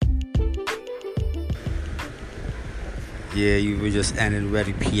Yeah, you were just entered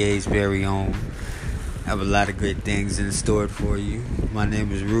Ready PA's very own. I have a lot of great things in store for you. My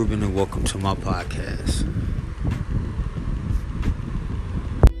name is Ruben, and welcome to my podcast.